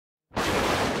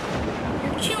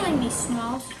killing me,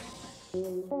 Smalls.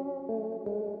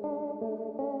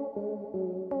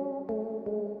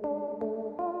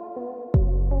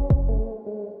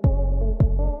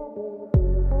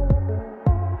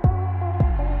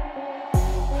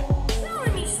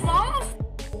 Killing me, Smalls.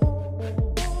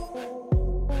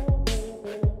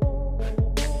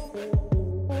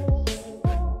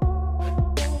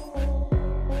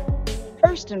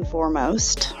 First and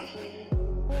foremost,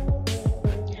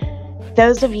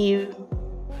 those of you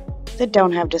that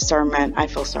don't have discernment, I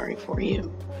feel sorry for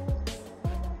you.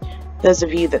 Those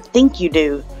of you that think you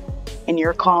do, and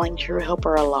you're calling True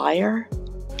Helper a liar,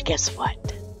 guess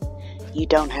what? You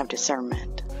don't have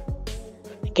discernment.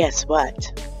 Guess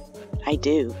what? I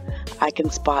do. I can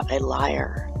spot a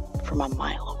liar from a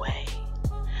mile away.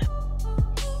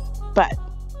 But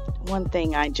one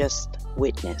thing I just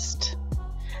witnessed.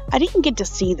 I didn't get to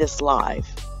see this live.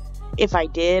 If I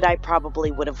did, I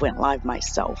probably would have went live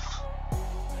myself.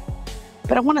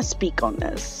 But I want to speak on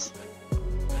this.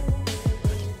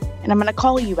 And I'm going to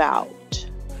call you out.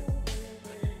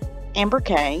 Amber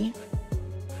K,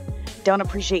 don't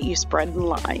appreciate you spreading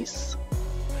lies.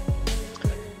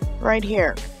 Right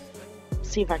here.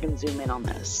 See if I can zoom in on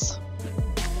this.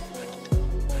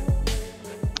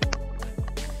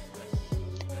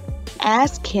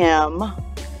 Ask him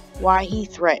why he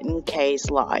threatened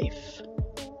K's life.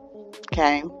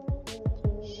 Okay?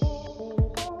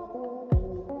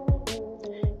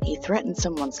 He threatened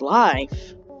someone's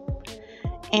life.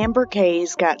 Amber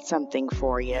K's got something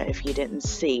for you if you didn't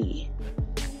see.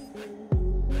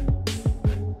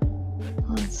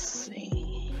 Let's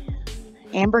see.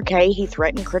 Amber K, he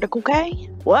threatened Critical K?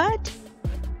 What?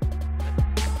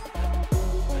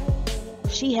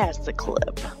 She has the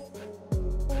clip.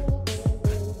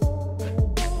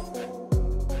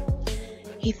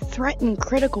 He threatened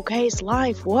Critical K's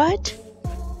life. What?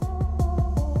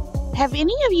 Have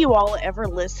any of you all ever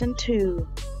listened to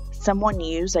someone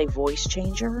use a voice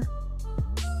changer?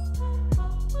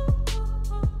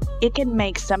 It can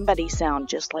make somebody sound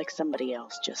just like somebody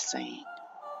else, just saying.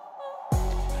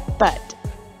 But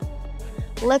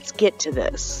let's get to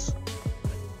this.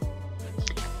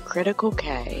 Critical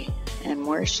K and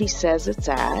where she says it's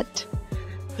at.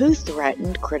 Who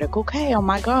threatened Critical K? Oh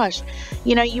my gosh.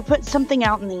 You know, you put something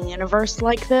out in the universe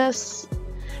like this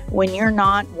when you're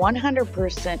not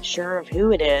 100% sure of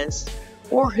who it is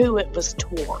or who it was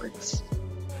towards.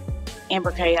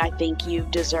 Amber K, I think you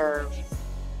deserve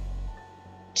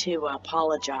to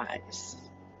apologize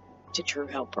to True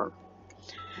Helper.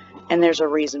 And there's a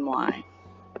reason why.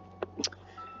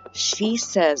 She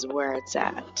says where it's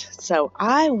at. So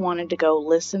I wanted to go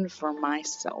listen for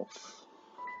myself.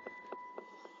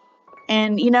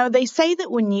 And, you know, they say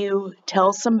that when you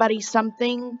tell somebody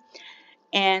something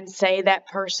and say that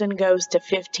person goes to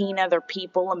 15 other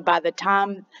people, and by the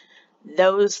time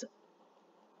those,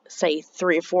 say,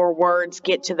 3 or 4 words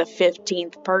get to the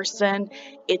 15th person,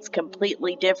 it's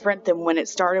completely different than when it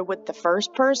started with the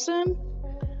first person.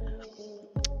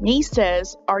 Nee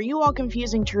says, are you all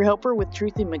confusing True Helper with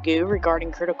Truthy Magoo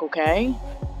regarding Critical K?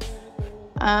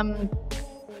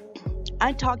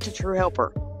 I talk to True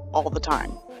Helper all the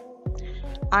time.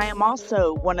 I am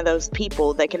also one of those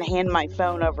people that can hand my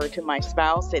phone over to my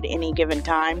spouse at any given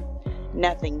time.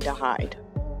 Nothing to hide.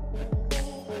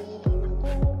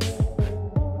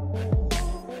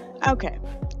 Okay,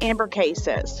 Amber K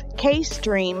says, K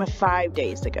stream 5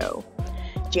 days ago,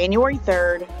 January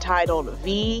 3rd, titled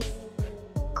V,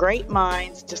 Great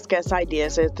Minds Discuss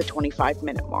Ideas at the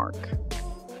 25-minute mark.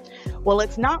 Well,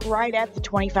 it's not right at the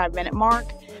 25-minute mark,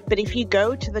 but if you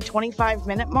go to the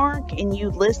 25-minute mark and you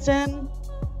listen,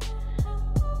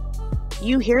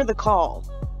 you hear the call.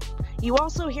 You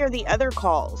also hear the other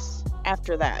calls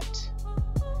after that.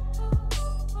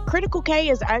 Critical K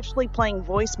is actually playing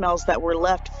voicemails that were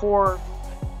left for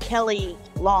Kelly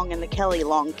Long in the Kelly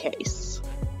Long case.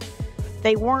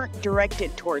 They weren't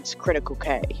directed towards Critical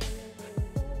K.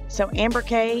 So Amber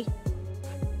K,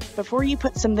 before you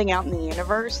put something out in the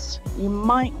universe, you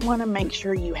might want to make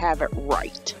sure you have it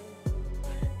right.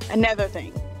 Another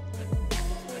thing.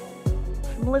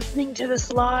 I'm listening to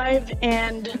this live,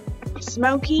 and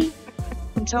Smokey,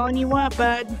 I'm telling you what,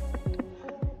 bud,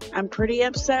 I'm pretty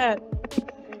upset.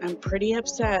 I'm pretty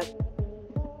upset.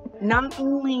 Not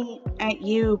only at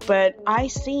you, but I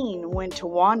seen when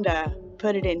Tawanda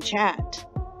put it in chat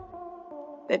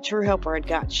that True Helper had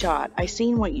got shot. I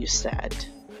seen what you said.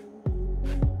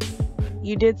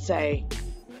 You did say,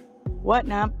 what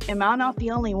now? Am I not the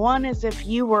only one? As if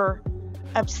you were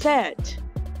upset.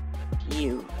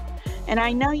 You. And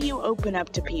I know you open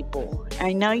up to people.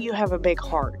 I know you have a big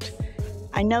heart.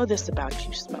 I know this about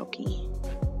you, Smokey.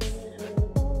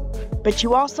 But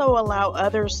you also allow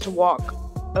others to walk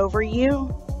over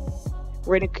you,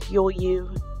 ridicule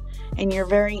you, and you're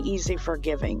very easy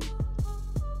forgiving.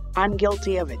 I'm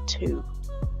guilty of it too.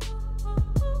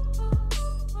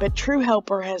 But true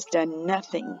helper has done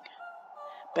nothing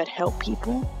but help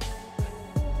people.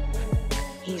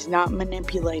 He's not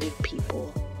manipulated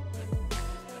people.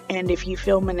 And if you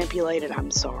feel manipulated,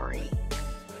 I'm sorry.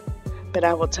 But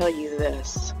I will tell you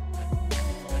this.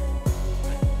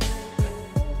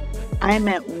 I am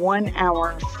at 1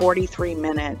 hour, 43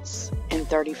 minutes, and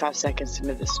 35 seconds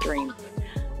into the stream.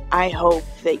 I hope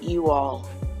that you all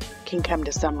can come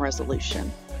to some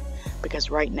resolution,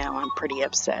 because right now I'm pretty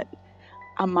upset.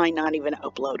 I might not even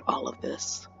upload all of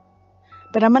this.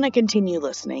 But I'm going to continue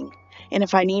listening, and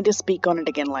if I need to speak on it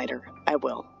again later, I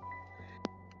will.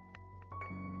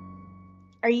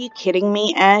 Are you kidding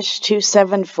me,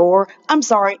 Ash274? I'm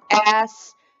sorry,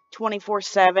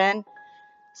 Ass247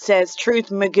 says Truth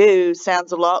Magoo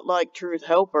sounds a lot like Truth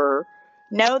Helper.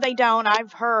 No, they don't.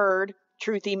 I've heard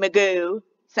Truthy Magoo.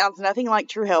 Sounds nothing like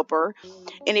True Helper.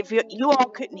 And if you all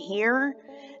couldn't hear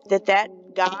that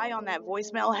guy on that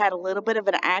voicemail had a little bit of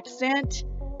an accent,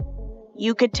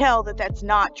 you could tell that that's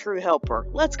not True Helper.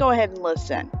 Let's go ahead and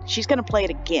listen. She's going to play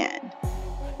it again.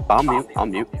 I'll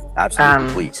mute.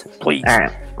 Absolutely, please. All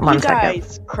right, you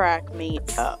guys crack me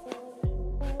up.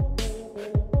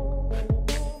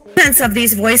 Contents of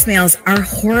these voicemails are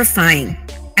horrifying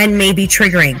and maybe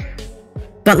triggering,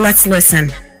 but let's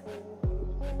listen.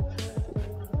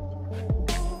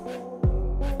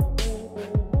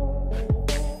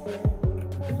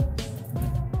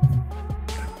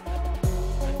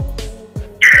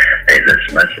 Hey,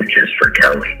 this message is for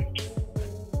Kelly.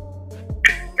 I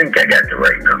think I got the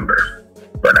right number,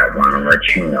 but I want to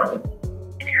let you know,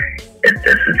 if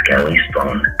this is Kelly's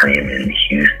phone, I am in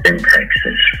Houston,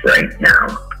 Texas right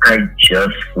now. I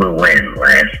just flew in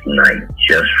last night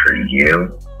just for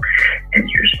you and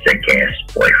your sick-ass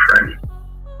boyfriend.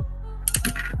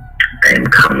 I am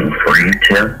coming for you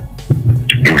too,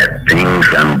 and the things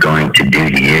I'm going to do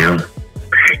to you.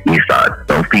 You thought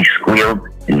Sophie squealed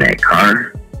in that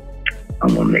car?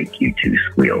 I'm going to make you two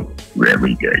squeal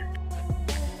really good.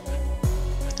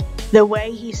 The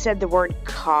way he said the word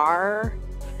car,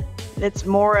 that's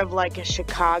more of like a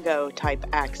Chicago type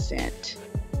accent.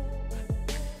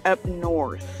 Up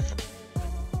north.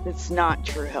 It's not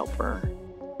True Helper.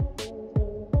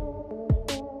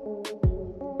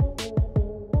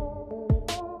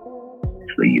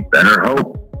 So you better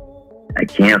hope I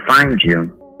can't find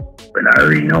you, but I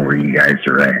already know where you guys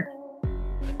are at.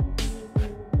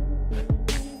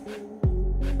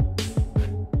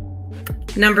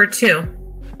 Number 2.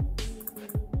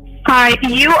 Hi,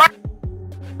 you are...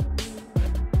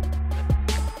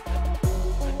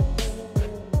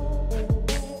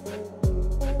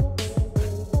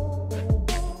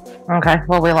 Okay,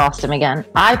 well, we lost him again.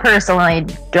 I personally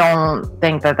don't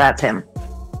think that that's him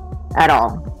at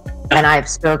all. And I've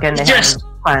spoken to him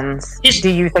once. Do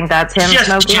you think that's him,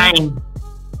 Smokey?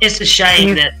 It's a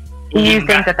shame that... Do you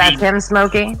think that that's him,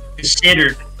 Smokey?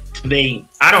 Considered to be...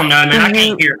 I don't know, man. I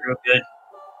can't hear it real good.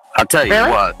 I'll tell you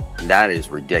what, that is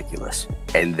ridiculous.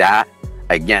 And that,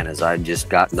 again, as I just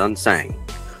got done saying,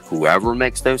 whoever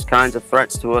makes those kinds of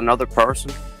threats to another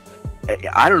person,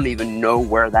 I don't even know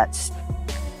where that's...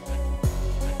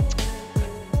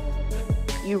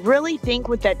 You really think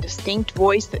with that distinct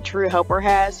voice that True Helper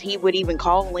has, he would even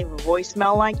call and leave a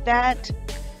voicemail like that?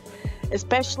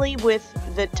 Especially with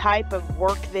the type of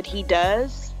work that he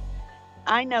does?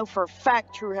 I know for a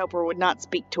fact True Helper would not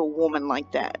speak to a woman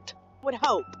like that. I would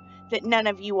hope that none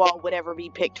of you all would ever be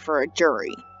picked for a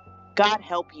jury. God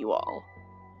help you all.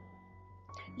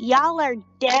 Y'all are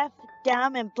deaf,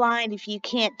 dumb, and blind if you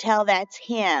can't tell that's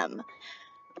him.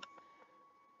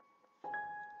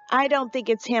 I don't think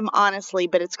it's him, honestly,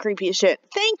 but it's creepy as shit.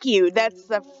 Thank you. That's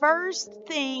the first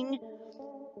thing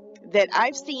that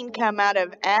I've seen come out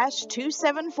of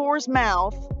Ash274's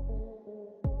mouth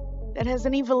that has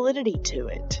any validity to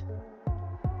it.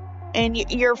 And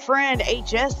your friend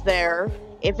HS there,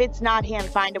 if it's not him,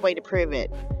 find a way to prove it.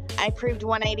 I proved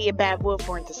 180 and Bad Wolf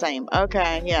weren't the same.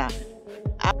 Okay, yeah.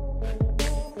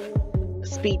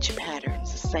 Speech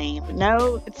patterns the same.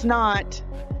 No, it's not.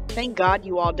 Thank God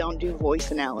you all don't do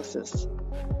voice analysis.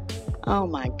 Oh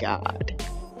my God.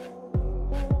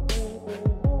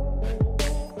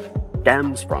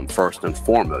 Stems from first and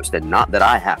foremost, and not that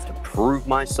I have to prove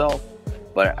myself,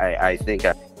 but I think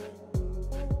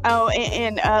Oh,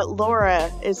 and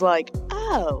Laura is like,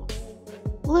 oh,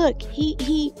 look,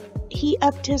 he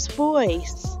upped his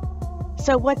voice.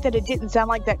 So what, that it didn't sound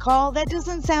like that call? That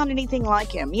doesn't sound anything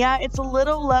like him. Yeah, it's a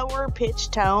little lower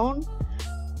pitch tone,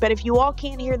 But if you all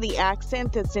can't hear the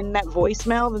accent that's in that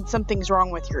voicemail, then something's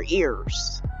wrong with your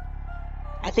ears.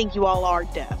 I think you all are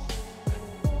deaf.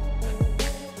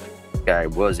 I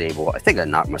think I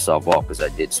knocked myself off because I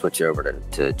did switch over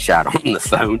to chat on the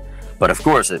phone, but of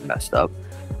course it messed up.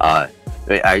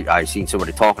 I seen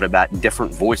somebody talking about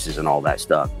different voices and all that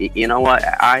stuff. You know what?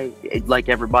 Like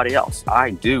everybody else, I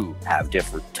do have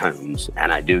different tones,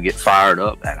 and I do get fired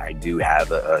up, and I do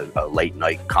have a late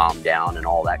night calm down and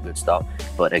all that good stuff.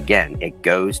 But again, it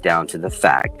goes down to the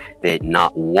fact that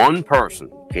not one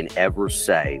person can ever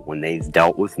say when they've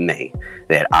dealt with me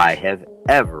that I have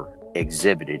ever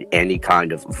exhibited any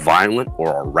kind of violent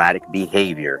or erratic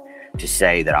behavior to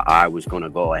say that I was going to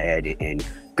go ahead and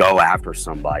go after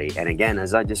somebody. And again,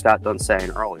 as I just got done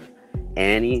saying earlier,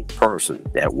 any person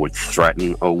that would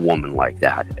threaten a woman like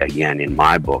that, again, in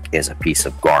my book, is a piece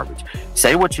of garbage.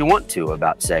 Say what you want to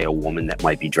about, say, a woman that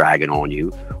might be dragging on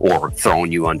you or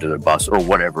throwing you under the bus or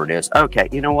whatever it is. Okay,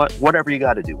 you know what? Whatever you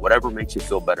got to do, whatever makes you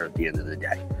feel better at the end of the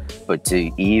day. But to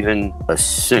even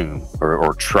assume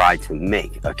or try to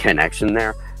make a connection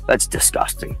there, that's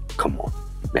disgusting. Come on.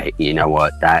 Hey, you know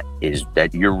what? That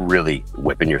you're really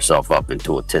whipping yourself up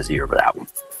into a tizzy over that one.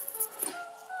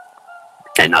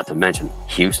 And not to mention,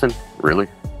 Houston, really?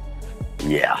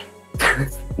 Yeah.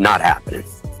 Not happening.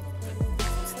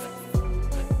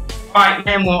 Alright,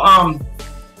 man, well,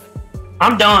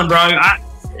 I'm done, bro.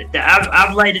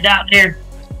 I've laid it out there.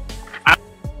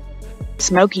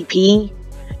 Smokey P,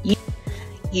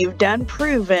 you've done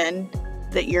proven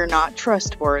that you're not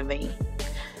trustworthy.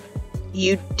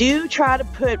 You do try to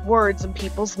put words in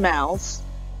people's mouths.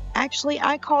 Actually,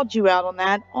 I called you out on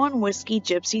that on Whiskey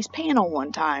Gypsy's panel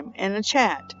one time in a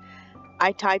chat.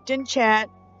 I typed in chat,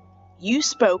 you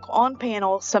spoke on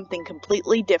panel something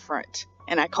completely different,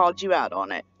 and I called you out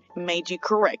on it, made you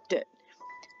correct it.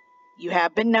 You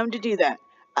have been known to do that.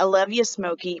 I love you,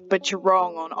 Smokey, but you're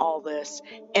wrong on all this.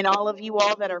 And all of you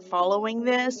all that are following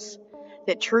this,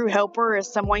 that True Helper is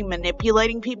some way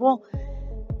manipulating people,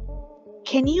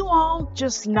 can you all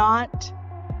just not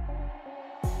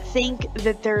think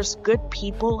that there's good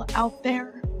people out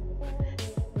there?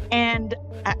 And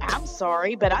I'm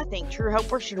sorry, but I think True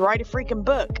Helper should write a freaking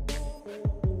book.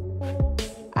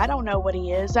 I don't know what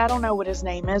he is. I don't know what his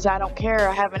name is. I don't care.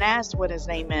 I haven't asked what his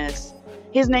name is.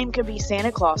 His name could be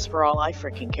Santa Claus for all I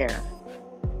freaking care.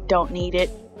 Don't need it.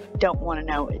 Don't want to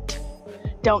know it.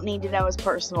 Don't need to know his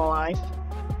personal life.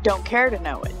 Don't care to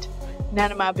know it.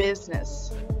 None of my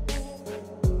business.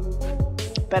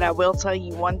 But I will tell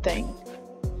you one thing.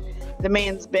 The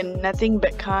man's been nothing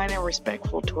but kind and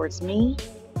respectful towards me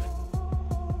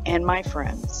and my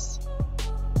friends.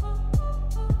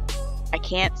 I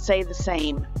can't say the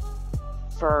same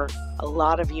for a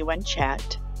lot of you in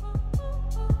chat.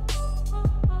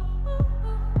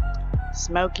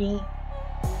 Smokey,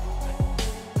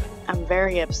 I'm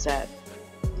very upset.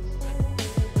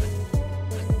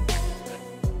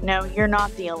 No, you're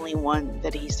not the only one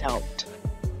that he's helped.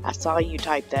 I saw you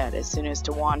type that as soon as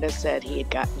Tawanda said he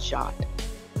had gotten shot.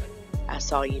 I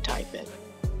saw you type it.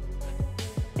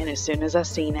 And as soon as I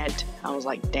seen it, I was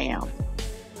like, damn.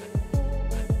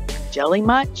 Jelly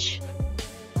much?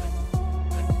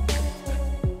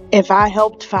 If I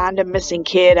helped find a missing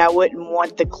kid, I wouldn't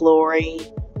want the glory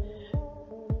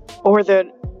or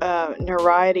the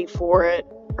notoriety for it,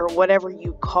 or whatever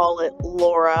you call it,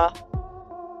 Laura.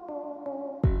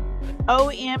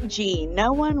 OMG,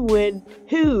 no one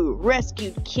who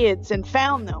rescued kids and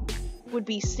found them would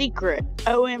be secret.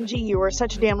 OMG, you are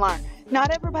such a damn liar.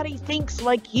 Not everybody thinks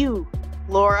like you,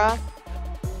 Laura.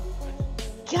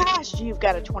 Gosh, you've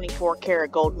got a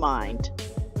 24-karat gold mind.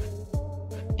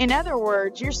 In other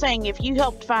words, you're saying if you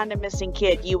helped find a missing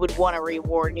kid, you would want a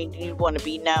reward, and you'd want to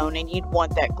be known, and you'd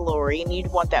want that glory, and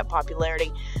you'd want that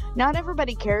popularity. Not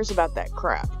everybody cares about that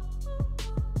crap.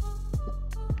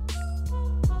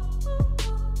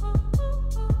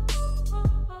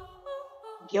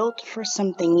 Guilt for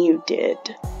something you did.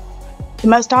 The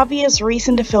most obvious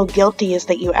reason to feel guilty is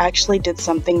that you actually did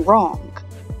something wrong.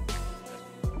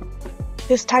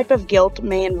 This type of guilt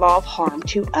may involve harm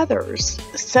to others,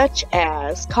 such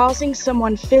as causing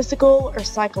someone physical or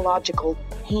psychological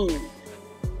pain.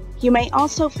 You may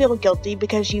also feel guilty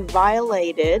because you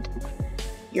violated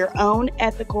your own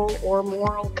ethical or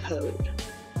moral code,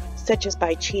 such as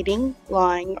by cheating,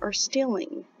 lying, or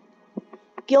stealing.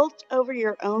 Guilt over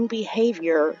your own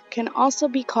behavior can also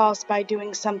be caused by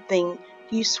doing something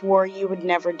you swore you would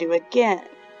never do again,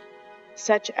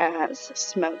 such as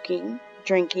smoking,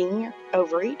 drinking, or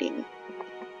overeating.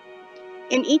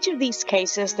 In each of these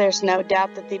cases, there's no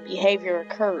doubt that the behavior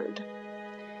occurred.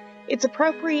 It's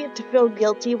appropriate to feel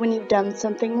guilty when you've done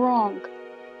something wrong.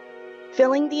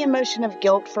 Feeling the emotion of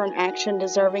guilt for an action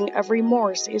deserving of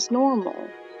remorse is normal.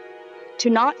 To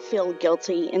not feel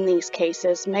guilty in these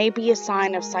cases may be a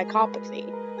sign of psychopathy.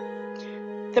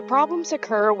 The problems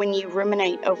occur when you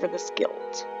ruminate over this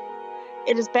guilt.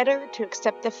 It is better to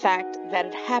accept the fact that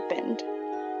it happened,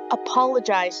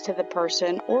 apologize to the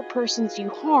person or persons you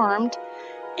harmed,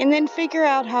 and then figure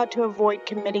out how to avoid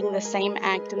committing the same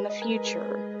act in the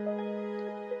future.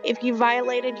 If you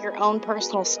violated your own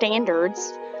personal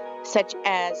standards, such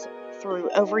as through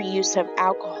overuse of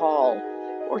alcohol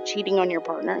or cheating on your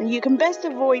partner, you can best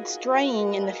avoid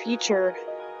straying in the future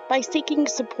by seeking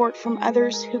support from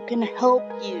others who can help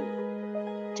you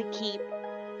to keep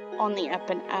on the up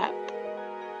and up.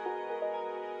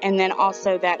 And then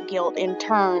also that guilt in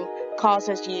turn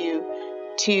causes you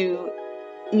to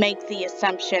make the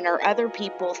assumption, or other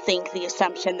people think the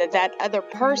assumption, that that other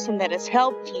person that has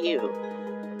helped you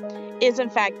is in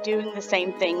fact doing the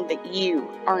same thing that you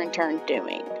are in turn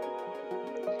doing.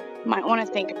 Might want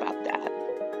to think about that.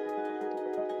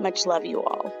 Much love, you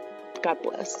all. God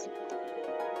bless.